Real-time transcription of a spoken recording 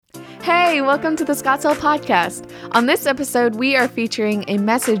Hey, welcome to the Scottsdale Podcast. On this episode, we are featuring a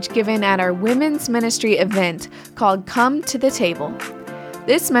message given at our women's ministry event called Come to the Table.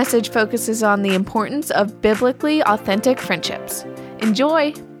 This message focuses on the importance of biblically authentic friendships.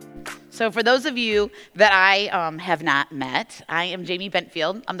 Enjoy! So for those of you that I have not met, I am Jamie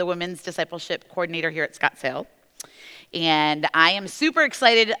Bentfield. I'm the Women's Discipleship Coordinator here at Scottsdale. And I am super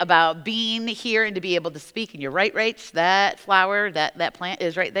excited about being here and to be able to speak. And you're right, Rach, that flower, that plant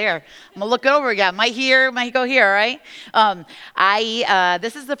is right there. I'm going to look it over again. Might go here, right?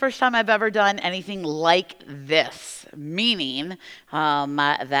 This is the first time I've ever done anything like this, meaning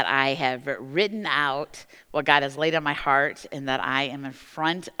that I have written out what God has laid on my heart and that I am in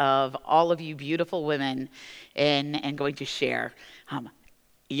front of all of you beautiful women and going to share.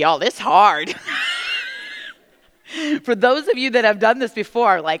 Y'all, it's hard. For those of you that have done this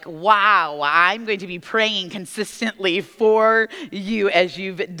before, like, wow, I'm going to be praying consistently for you as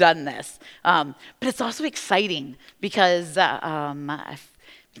you've done this. But it's also exciting because I'm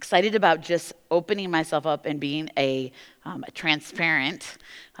excited about just opening myself up and being a transparent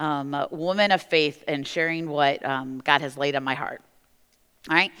woman of faith and sharing what God has laid on my heart.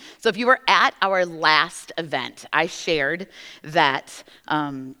 All right, so if you were at our last event, I shared that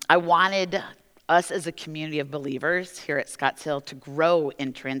I wanted us as a community of believers here at Scottsdale to grow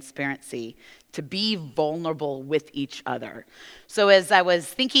in transparency, to be vulnerable with each other. So as I was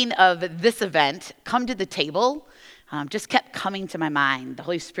thinking of this event, Come to the Table, just kept coming to my mind. The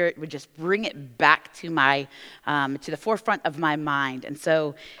Holy Spirit would just bring it back to the forefront of my mind. And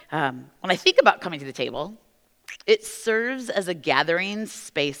so when I think about coming to the table, it serves as a gathering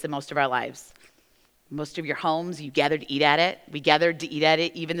space in most of our lives. Most of your homes, you gather to eat at it. We gathered to eat at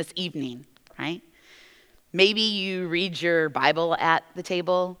it even this evening. Right? Maybe you read your Bible at the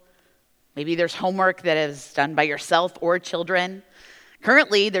table. Maybe there's homework that is done by yourself or children.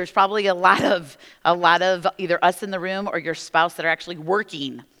 Currently, there's probably a lot of either us in the room or your spouse that are actually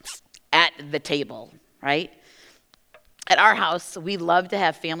working at the table, right? At our house, we love to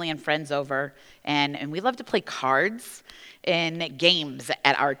have family and friends over, and we love to play cards and games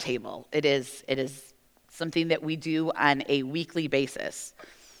at our table. It is something that we do on a weekly basis.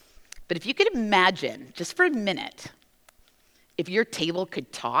 But if you could imagine, just for a minute, if your table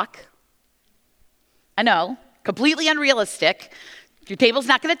could talk, I know, completely unrealistic. Your table's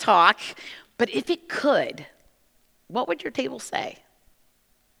not going to talk, but if it could, what would your table say?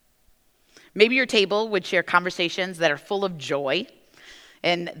 Maybe your table would share conversations that are full of joy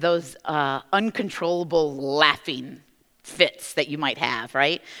and those uncontrollable laughing fits that you might have,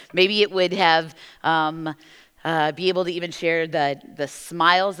 right? Maybe it would have be able to even share the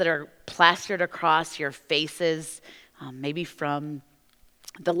smiles that are plastered across your faces, maybe from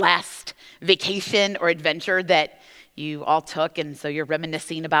the last vacation or adventure that you all took, and so you're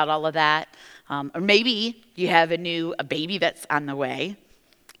reminiscing about all of that. Or maybe you have a baby that's on the way.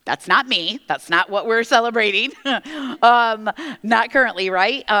 That's not me. That's not what we're celebrating. Not currently,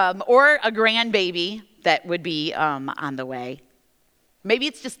 right? Or a grandbaby that would be on the way. Maybe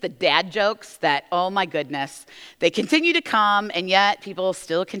it's just the dad jokes that, oh my goodness, they continue to come and yet people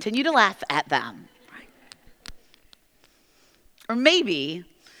still continue to laugh at them. Right? Or maybe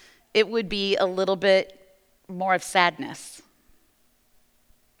it would be a little bit more of sadness.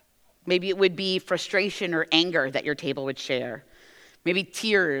 Maybe it would be frustration or anger that your table would share. Maybe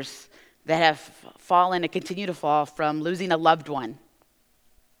tears that have fallen and continue to fall from losing a loved one.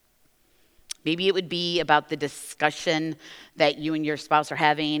 Maybe it would be about the discussion that you and your spouse are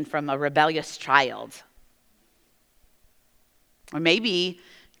having from a rebellious child. Or maybe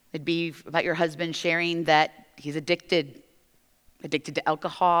it'd be about your husband sharing that he's addicted to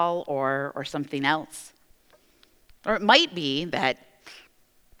alcohol or something else. Or it might be that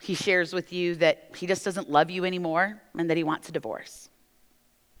he shares with you that he just doesn't love you anymore and that he wants a divorce.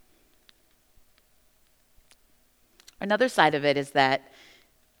 Another side of it is that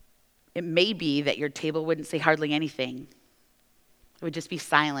it may be that your table wouldn't say hardly anything. It would just be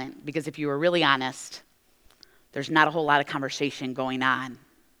silent, because if you were really honest, there's not a whole lot of conversation going on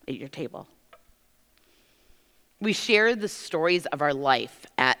at your table. We share the stories of our life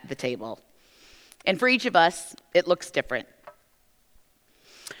at the table. And for each of us, it looks different.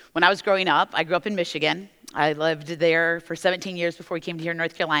 When I was growing up, I grew up in Michigan. I lived there for 17 years before we came to here in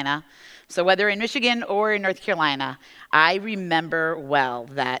North Carolina. So whether in Michigan or in North Carolina, I remember well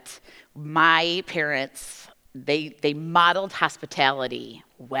that my parents, they modeled hospitality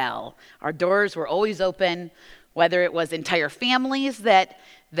well. Our doors were always open, whether it was entire families that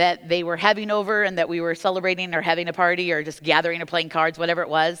they were having over and that we were celebrating or having a party or just gathering or playing cards, whatever it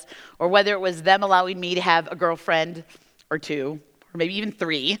was, or whether it was them allowing me to have a girlfriend or two, or maybe even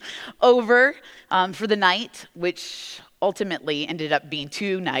 3, over for the night, which ultimately ended up being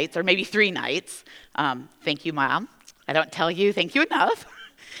 2 nights, or maybe 3 nights. Thank you, Mom. I don't tell you thank you enough.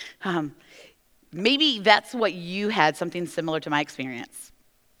 Maybe that's what you had, something similar to my experience.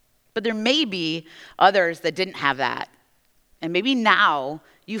 But there may be others that didn't have that. And maybe now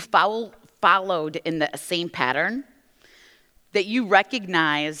you followed in the same pattern, that you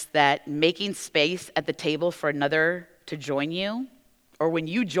recognize that making space at the table for another to join you, or when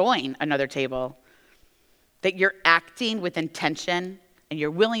you join another table, that you're acting with intention and you're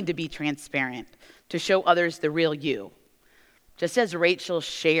willing to be transparent to show others the real you. Just as Rachel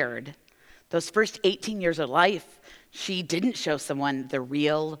shared, those first 18 years of life, she didn't show someone the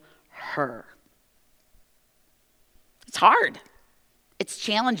real her. It's hard. It's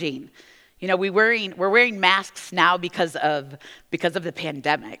challenging. You know, we're wearing masks now because of the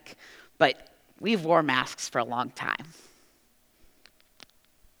pandemic, but we've worn masks for a long time.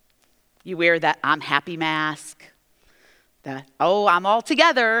 You wear that I'm happy mask, the I'm all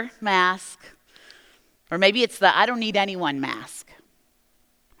together mask, or maybe it's the I don't need anyone mask,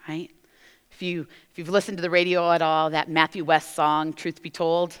 right? If you've listened to the radio at all, that Matthew West song, Truth Be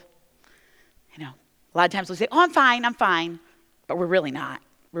Told, you know, a lot of times we'll say, I'm fine, but we're really not.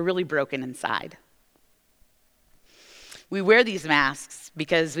 We're really broken inside. We wear these masks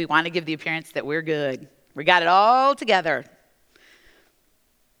because we want to give the appearance that we're good. We got it all together.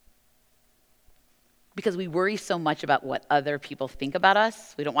 Because we worry so much about what other people think about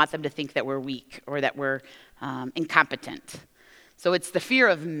us. We don't want them to think that we're weak or that we're incompetent. So it's the fear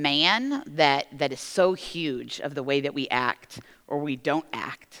of man that is so huge of the way that we act or we don't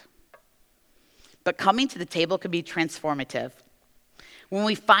act. But coming to the table can be transformative. When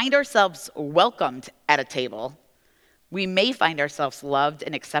we find ourselves welcomed at a table, we may find ourselves loved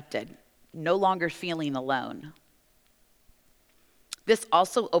and accepted, no longer feeling alone. This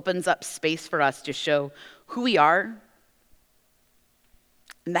also opens up space for us to show who we are,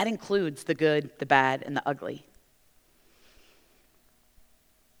 and that includes the good, the bad, and the ugly.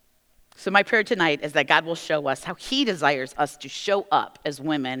 So my prayer tonight is that God will show us how he desires us to show up as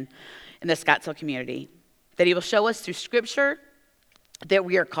women in the Scottsdale community, that he will show us through Scripture that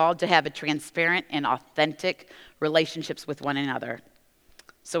we are called to have a transparent and authentic relationships with one another.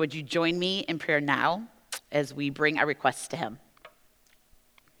 So would you join me in prayer now as we bring our requests to him?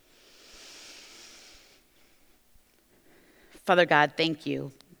 Father God, thank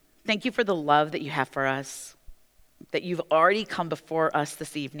you. Thank you for the love that you have for us, that you've already come before us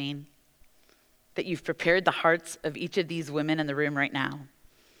this evening, that you've prepared the hearts of each of these women in the room right now.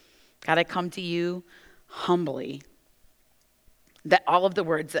 God, I come to you humbly, that all of the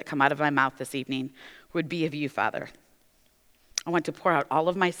words that come out of my mouth this evening would be of you, Father. I want to pour out all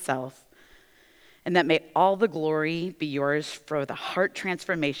of myself, and that may all the glory be yours for the heart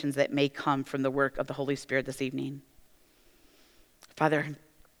transformations that may come from the work of the Holy Spirit this evening. Father,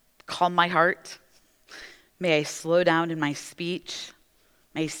 calm my heart. May I slow down in my speech.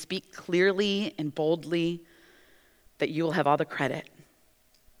 May I speak clearly and boldly, that you will have all the credit.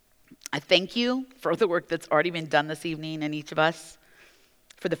 I thank you for the work that's already been done this evening in each of us,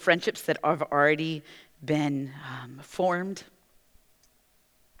 for the friendships that have already been formed.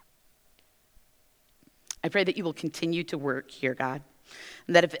 I pray that you will continue to work here, God,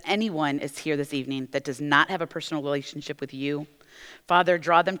 and that if anyone is here this evening that does not have a personal relationship with you, Father,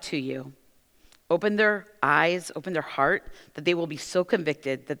 draw them to you. Open their eyes, open their heart, that they will be so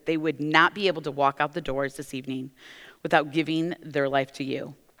convicted that they would not be able to walk out the doors this evening without giving their life to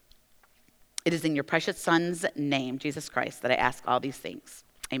you. It is in your precious Son's name, Jesus Christ, that I ask all these things.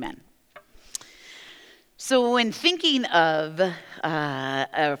 Amen. So when thinking of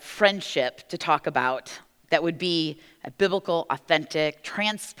a friendship to talk about that would be a biblical, authentic,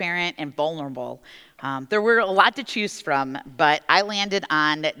 transparent, and vulnerable, there were a lot to choose from, but I landed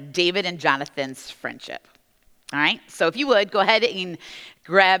on David and Jonathan's friendship. All right, so if you would, go ahead and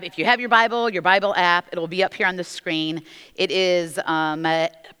grab, if you have your Bible app, it'll be up here on the screen. It is 1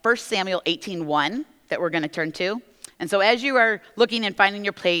 Samuel 18:1 that we're going to turn to. And so as you are looking and finding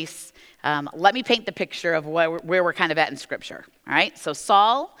your place, let me paint the picture of where we're kind of at in Scripture. All right, so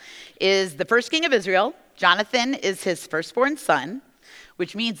Saul is the first king of Israel. Jonathan is his firstborn son,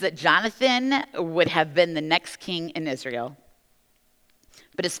 which means that Jonathan would have been the next king in Israel.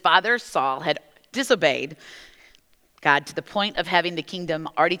 But his father, Saul, had disobeyed God to the point of having the kingdom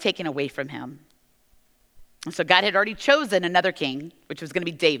already taken away from him. And so God had already chosen another king, which was going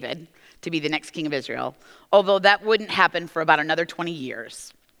to be David, to be the next king of Israel, although that wouldn't happen for about another 20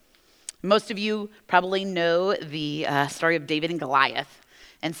 years. Most of you probably know the story of David and Goliath.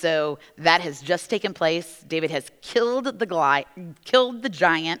 And so that has just taken place. David has killed the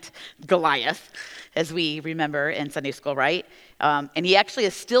giant Goliath, as we remember in Sunday school, right? And he actually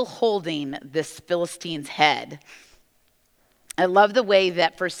is still holding this Philistine's head. I love the way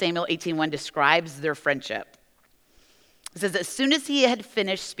that 1 Samuel 18:1 describes their friendship. It says, as soon as he had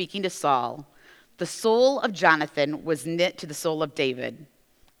finished speaking to Saul, the soul of Jonathan was knit to the soul of David,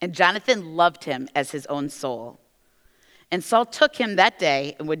 and Jonathan loved him as his own soul. And Saul took him that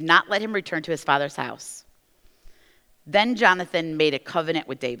day and would not let him return to his father's house. Then Jonathan made a covenant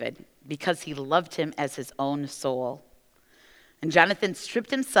with David because he loved him as his own soul. And Jonathan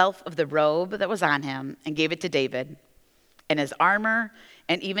stripped himself of the robe that was on him and gave it to David, and his armor,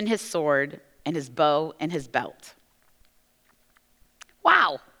 and even his sword, and his bow, and his belt.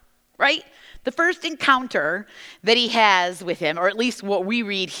 Wow, right? The first encounter that he has with him, or at least what we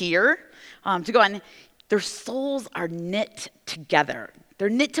read here, to go on, their souls are knit together. They're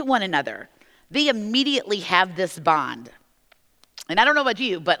knit to one another. They immediately have this bond. And I don't know about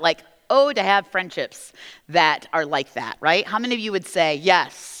you, but to have friendships that are like that, right? How many of you would say,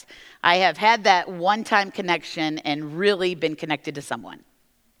 yes, I have had that one-time connection and really been connected to someone?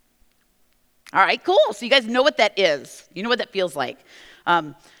 All right, cool. So you guys know what that is. You know what that feels like.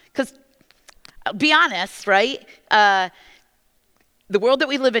 Because, be honest, right? The world that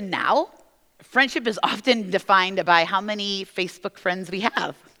we live in now, friendship is often defined by how many Facebook friends we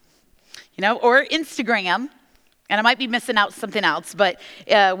have, or Instagram. And I might be missing out something else, but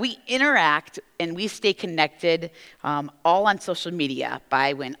we interact and we stay connected all on social media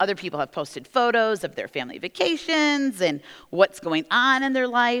by when other people have posted photos of their family vacations and what's going on in their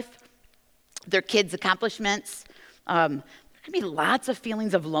life, their kids' accomplishments. There can be lots of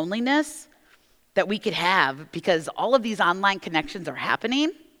feelings of loneliness that we could have because all of these online connections are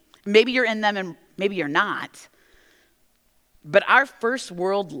happening. Maybe you're in them and maybe you're not. But our first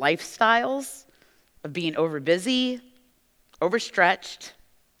world lifestyles of being overbusy, overstretched,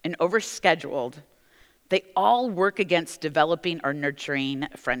 and overscheduled, they all work against developing or nurturing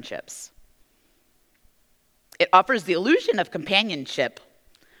friendships. It offers the illusion of companionship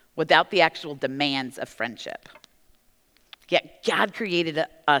without the actual demands of friendship. Yet God created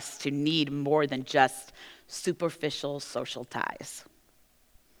us to need more than just superficial social ties.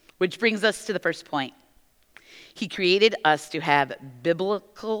 Which brings us to the first point. He created us to have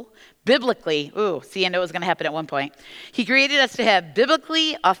biblically, I know it was going to happen at one point. He created us to have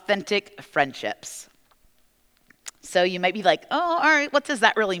biblically authentic friendships. So you might be like, oh, all right, what does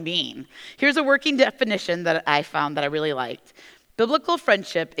that really mean? Here's a working definition that I found that I really liked. Biblical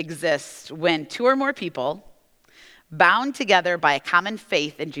friendship exists when two or more people, bound together by a common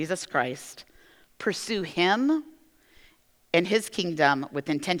faith in Jesus Christ, pursue him and his kingdom with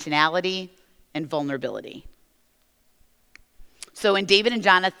intentionality and vulnerability. So in David and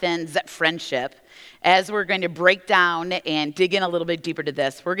Jonathan's friendship, as we're going to break down and dig in a little bit deeper to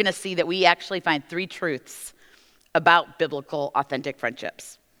this, we're going to see that we actually find three truths about biblical authentic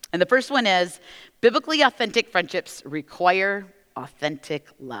friendships. And the first one is, biblically authentic friendships require authentic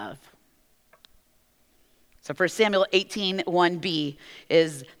love. So 1 Samuel 18:1b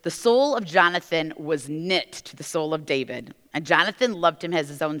is, the soul of Jonathan was knit to the soul of David, and Jonathan loved him as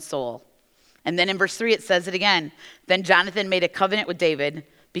his own soul. And then in verse 3 it says it again. Then Jonathan made a covenant with David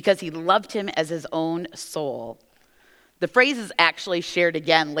because he loved him as his own soul. The phrase is actually shared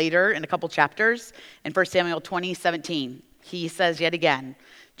again later in a couple chapters in 1 Samuel 20:17. He says yet again,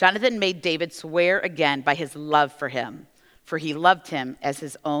 Jonathan made David swear again by his love for he loved him as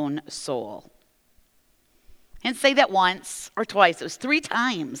his own soul. He didn't say that once or twice. It was 3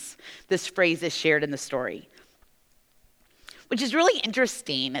 times this phrase is shared in the story. Which is really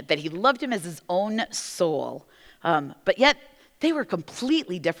interesting that he loved him as his own soul. But yet, they were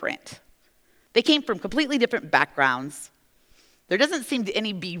completely different. They came from completely different backgrounds. There doesn't seem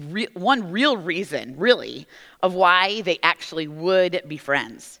to be one real reason, really, of why they actually would be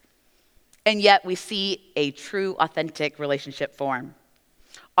friends. And yet, we see a true, authentic relationship form.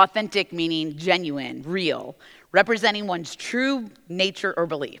 Authentic meaning genuine, real, representing one's true nature or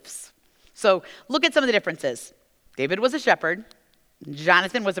beliefs. So look at some of the differences. David was a shepherd.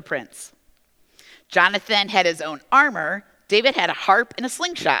 Jonathan was a prince. Jonathan had his own armor. David had a harp and a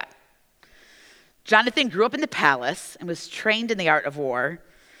slingshot. Jonathan grew up in the palace and was trained in the art of war.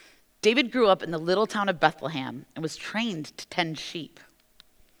 David grew up in the little town of Bethlehem and was trained to tend sheep.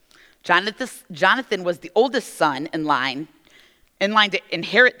 Jonathan was the oldest son in line to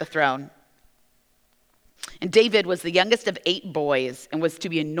inherit the throne. And David was the youngest of 8 boys and was to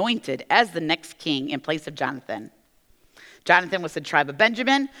be anointed as the next king in place of Jonathan. Jonathan was the tribe of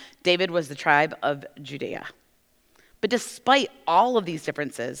Benjamin. David was the tribe of Judea. But despite all of these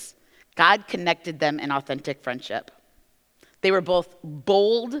differences, God connected them in authentic friendship. They were both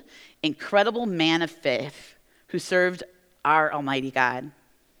bold, incredible men of faith who served our Almighty God.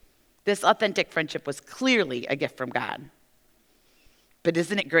 This authentic friendship was clearly a gift from God. But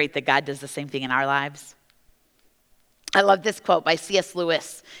isn't it great that God does the same thing in our lives? I love this quote by C.S.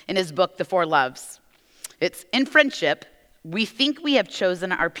 Lewis in his book, The Four Loves. It's, "In friendship, we think we have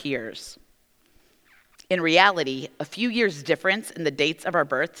chosen our peers. In reality, a few years' difference in the dates of our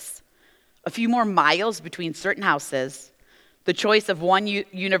births, a few more miles between certain houses, the choice of one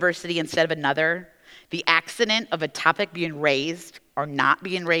university instead of another, the accident of a topic being raised or not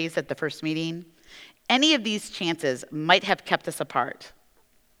being raised at the first meeting, any of these chances might have kept us apart.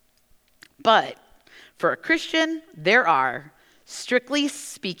 But for a Christian, there are, strictly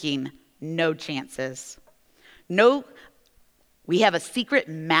speaking, no chances. No, we have a secret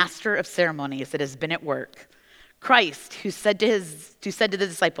master of ceremonies that has been at work. Christ, who said to the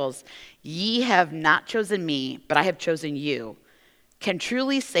disciples, 'Ye have not chosen me, but I have chosen you,' can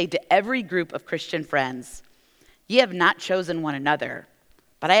truly say to every group of Christian friends, 'Ye have not chosen one another,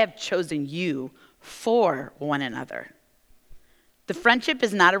 but I have chosen you for one another.' The friendship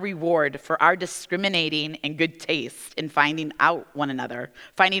is not a reward for our discriminating and good taste in finding one another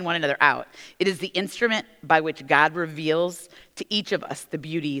out. It is the instrument by which God reveals to each of us the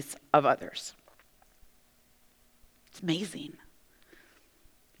beauties of others." It's amazing.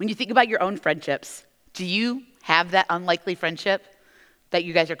 When you think about your own friendships, do you have that unlikely friendship that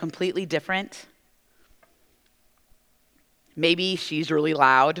you guys are completely different? Maybe she's really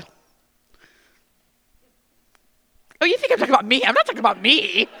loud. Oh, you think I'm talking about me? I'm not talking about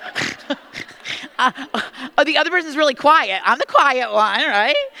me. The other person's really quiet. I'm the quiet one,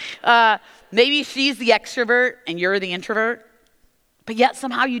 right? Maybe she's the extrovert and you're the introvert, but yet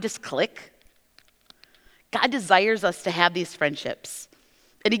somehow you just click. God desires us to have these friendships,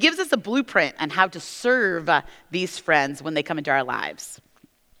 and he gives us a blueprint on how to serve these friends when they come into our lives.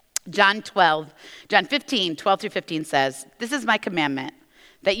 John 15, 12 through 15 says, "This is my commandment,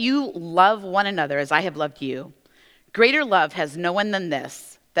 that you love one another as I have loved you. Greater love has no one than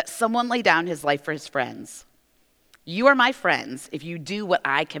this, that someone lay down his life for his friends. You are my friends if you do what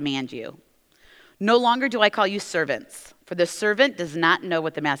I command you. No longer do I call you servants, for the servant does not know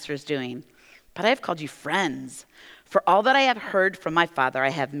what the master is doing, but I have called you friends, for all that I have heard from my Father I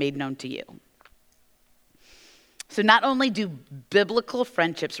have made known to you." So not only do biblical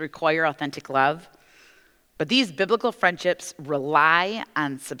friendships require authentic love, but these biblical friendships rely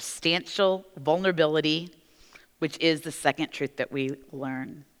on substantial vulnerability, which is the second truth that we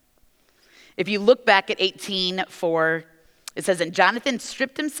learn. If you look back at 18:4, it says, "And Jonathan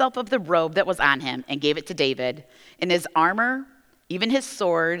stripped himself of the robe that was on him and gave it to David, and his armor, even his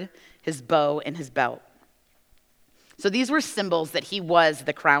sword, his bow, and his belt." So these were symbols that he was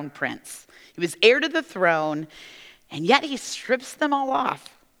the crown prince. He was heir to the throne, and yet he strips them all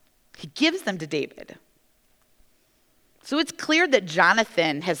off. He gives them to David. So it's clear that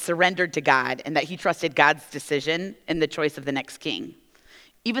Jonathan has surrendered to God and that he trusted God's decision in the choice of the next king,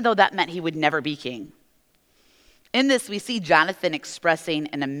 even though that meant he would never be king. In this, we see Jonathan expressing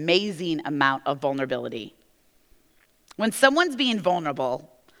an amazing amount of vulnerability. When someone's being vulnerable,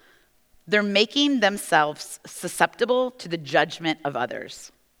 they're making themselves susceptible to the judgment of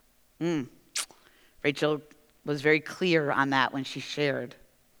others. Rachel was very clear on that when she shared.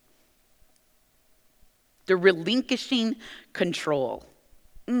 They're relinquishing control.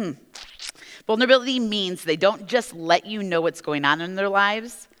 Vulnerability means they don't just let you know what's going on in their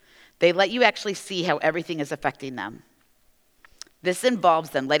lives, they let you actually see how everything is affecting them. This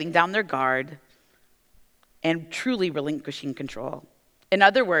involves them letting down their guard and truly relinquishing control. In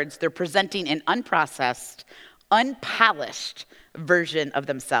other words, they're presenting an unprocessed, unpolished version of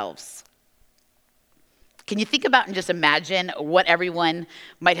themselves. Can you think about and just imagine what everyone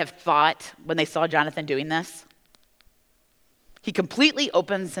might have thought when they saw Jonathan doing this? He completely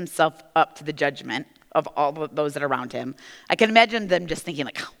opens himself up to the judgment of all of those that are around him. I can imagine them just thinking,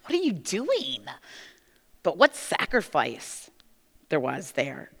 like, what are you doing? But what sacrifice there was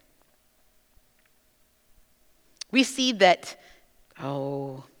there. We see that,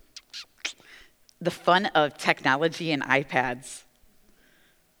 the fun of technology and iPads.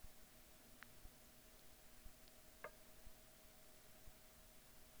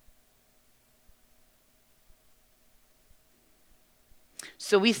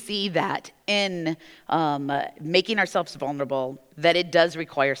 So we see that in making ourselves vulnerable, that it does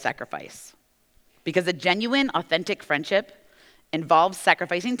require sacrifice. Because a genuine, authentic friendship involves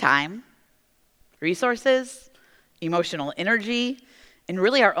sacrificing time, resources, emotional energy, and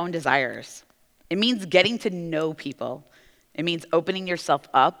really our own desires. It means getting to know people. It means opening yourself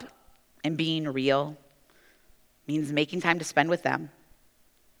up and being real. It means making time to spend with them.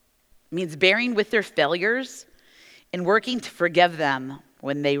 It means bearing with their failures and working to forgive them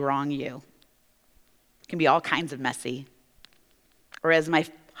when they wrong you. It can be all kinds of messy. Or as my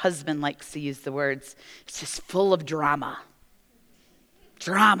husband likes to use the words, it's just full of drama.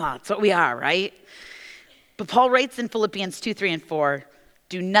 Drama, it's what we are, right? But Paul writes in Philippians 2, 3, and 4,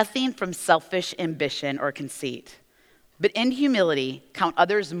 do nothing from selfish ambition or conceit, but in humility count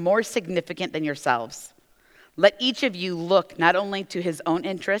others more significant than yourselves. Let each of you look not only to his own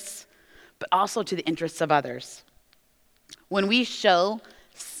interests, but also to the interests of others. When we show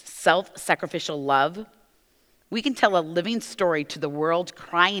self-sacrificial love, we can tell a living story to the world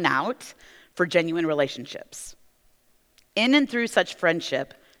crying out for genuine relationships. In and through such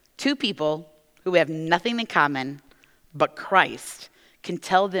friendship, two people who have nothing in common but Christ can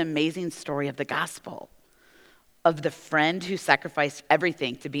tell the amazing story of the gospel, of the friend who sacrificed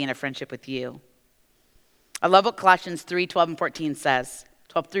everything to be in a friendship with you. I love what Colossians 3, 12 and 14 says,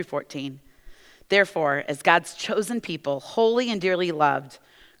 12 through 14. Therefore, as God's chosen people, holy and dearly loved,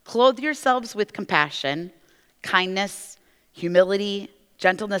 clothe yourselves with compassion, kindness, humility,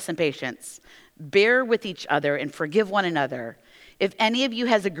 gentleness, and patience. Bear with each other and forgive one another. If any of you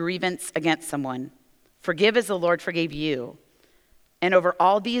has a grievance against someone, forgive as the Lord forgave you. And over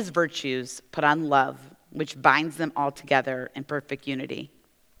all these virtues, put on love, which binds them all together in perfect unity.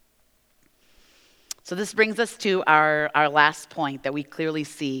 So this brings us to our last point that we clearly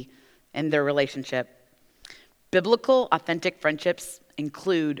see in their relationship. Biblical, authentic friendships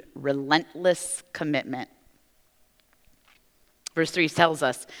include relentless commitment. Verse 3 tells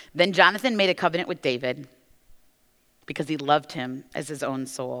us, then Jonathan made a covenant with David because he loved him as his own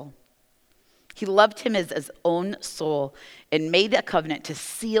soul. He loved him as his own soul and made a covenant to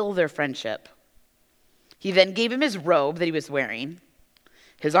seal their friendship. He then gave him his robe that he was wearing,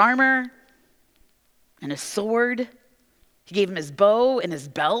 his armor, and his sword. He gave him his bow and his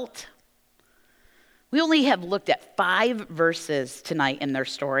belt. We only have looked at 5 verses tonight in their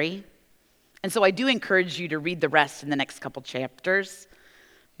story. And so I do encourage you to read the rest in the next couple chapters.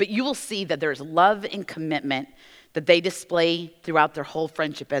 But you will see that there's love and commitment that they display throughout their whole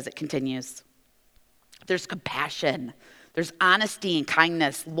friendship as it continues. There's compassion. There's honesty and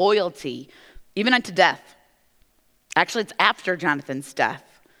kindness, loyalty, even unto death. Actually, it's after Jonathan's death.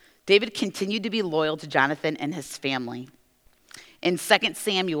 David continued to be loyal to Jonathan and his family. In 2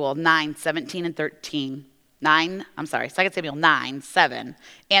 Samuel 9, 17 and 13, 2 Samuel 9, 7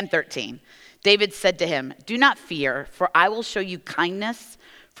 and 13, David said to him, do not fear, for I will show you kindness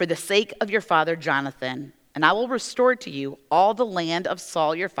for the sake of your father Jonathan, and I will restore to you all the land of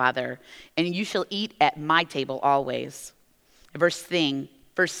Saul your father, and you shall eat at my table always. Verse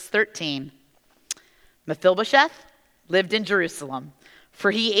 13, Mephibosheth lived in Jerusalem,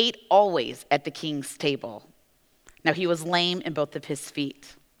 for he ate always at the king's table. Now he was lame in both of his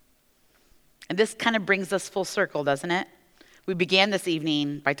feet. And this kind of brings us full circle, doesn't it? We began this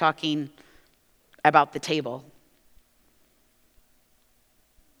evening by talking about the table.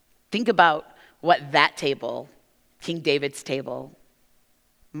 Think about what that table, King David's table,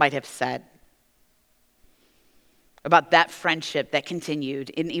 might have said about that friendship that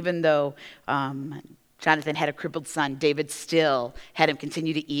continued. And even though Jonathan had a crippled son, David still had him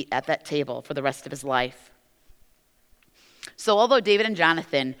continue to eat at that table for the rest of his life. So although David and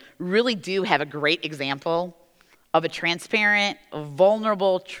Jonathan really do have a great example of a transparent,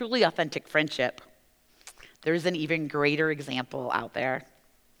 vulnerable, truly authentic friendship, there's an even greater example out there.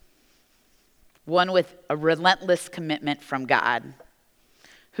 One with a relentless commitment from God,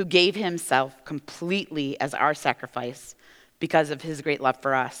 who gave himself completely as our sacrifice because of his great love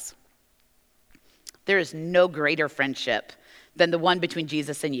for us. There is no greater friendship than the one between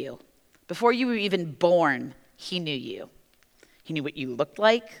Jesus and you. Before you were even born, he knew you. He knew what you looked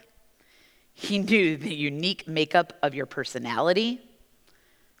like. He knew the unique makeup of your personality,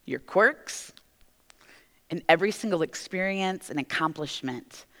 your quirks, and every single experience and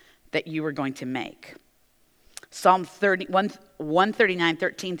accomplishment that you were going to make. Psalm 139,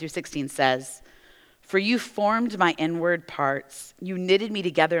 13 through 16 says, for you formed my inward parts. You knitted me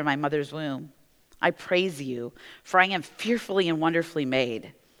together in my mother's womb. I praise you, for I am fearfully and wonderfully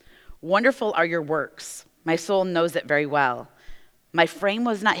made. Wonderful are your works. My soul knows it very well. My frame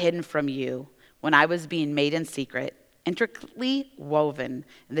was not hidden from you when I was being made in secret, intricately woven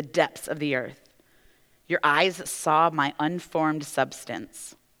in the depths of the earth. Your eyes saw my unformed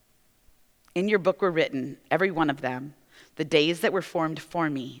substance. In your book were written, every one of them, the days that were formed for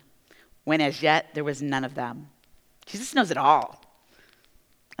me, when as yet there was none of them. Jesus knows it all.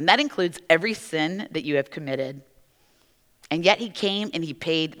 And that includes every sin that you have committed. And yet he came and he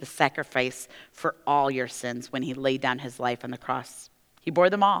paid the sacrifice for all your sins when he laid down his life on the cross. He bore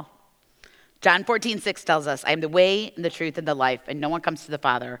them all. John 14:6 tells us, I am the way and the truth and the life, and no one comes to the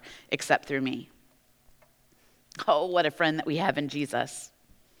Father except through me. Oh, what a friend that we have in Jesus.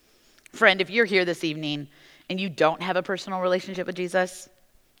 Friend, if you're here this evening and you don't have a personal relationship with Jesus,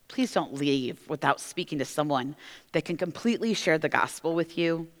 please don't leave without speaking to someone that can completely share the gospel with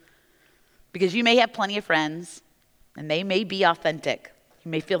you. Because you may have plenty of friends, and they may be authentic.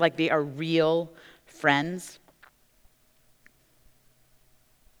 You may feel like they are real friends.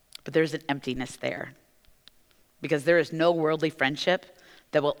 But there's an emptiness there. Because there is no worldly friendship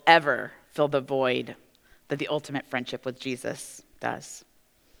that will ever fill the void that the ultimate friendship with Jesus does.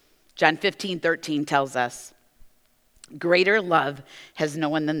 John 15:13 tells us, greater love has no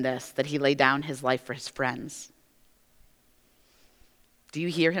one than this, that he laid down his life for his friends. Do you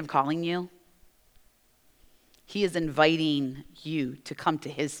hear him calling you? He is inviting you to come to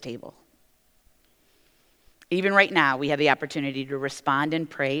his table. Even right now, we have the opportunity to respond in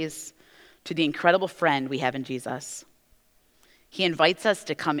praise to the incredible friend we have in Jesus. He invites us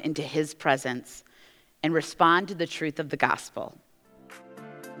to come into his presence and respond to the truth of the gospel.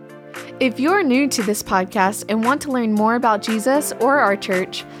 If you're new to this podcast and want to learn more about Jesus or our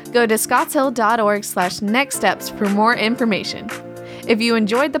church, go to scottshill.org/nextsteps for more information. If you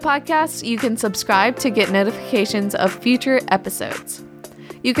enjoyed the podcast, you can subscribe to get notifications of future episodes.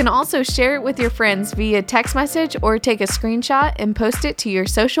 You can also share it with your friends via text message or take a screenshot and post it to your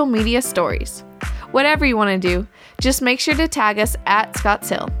social media stories. Whatever you want to do, just make sure to tag us at Scotts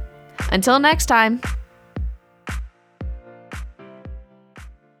Hill. Until next time.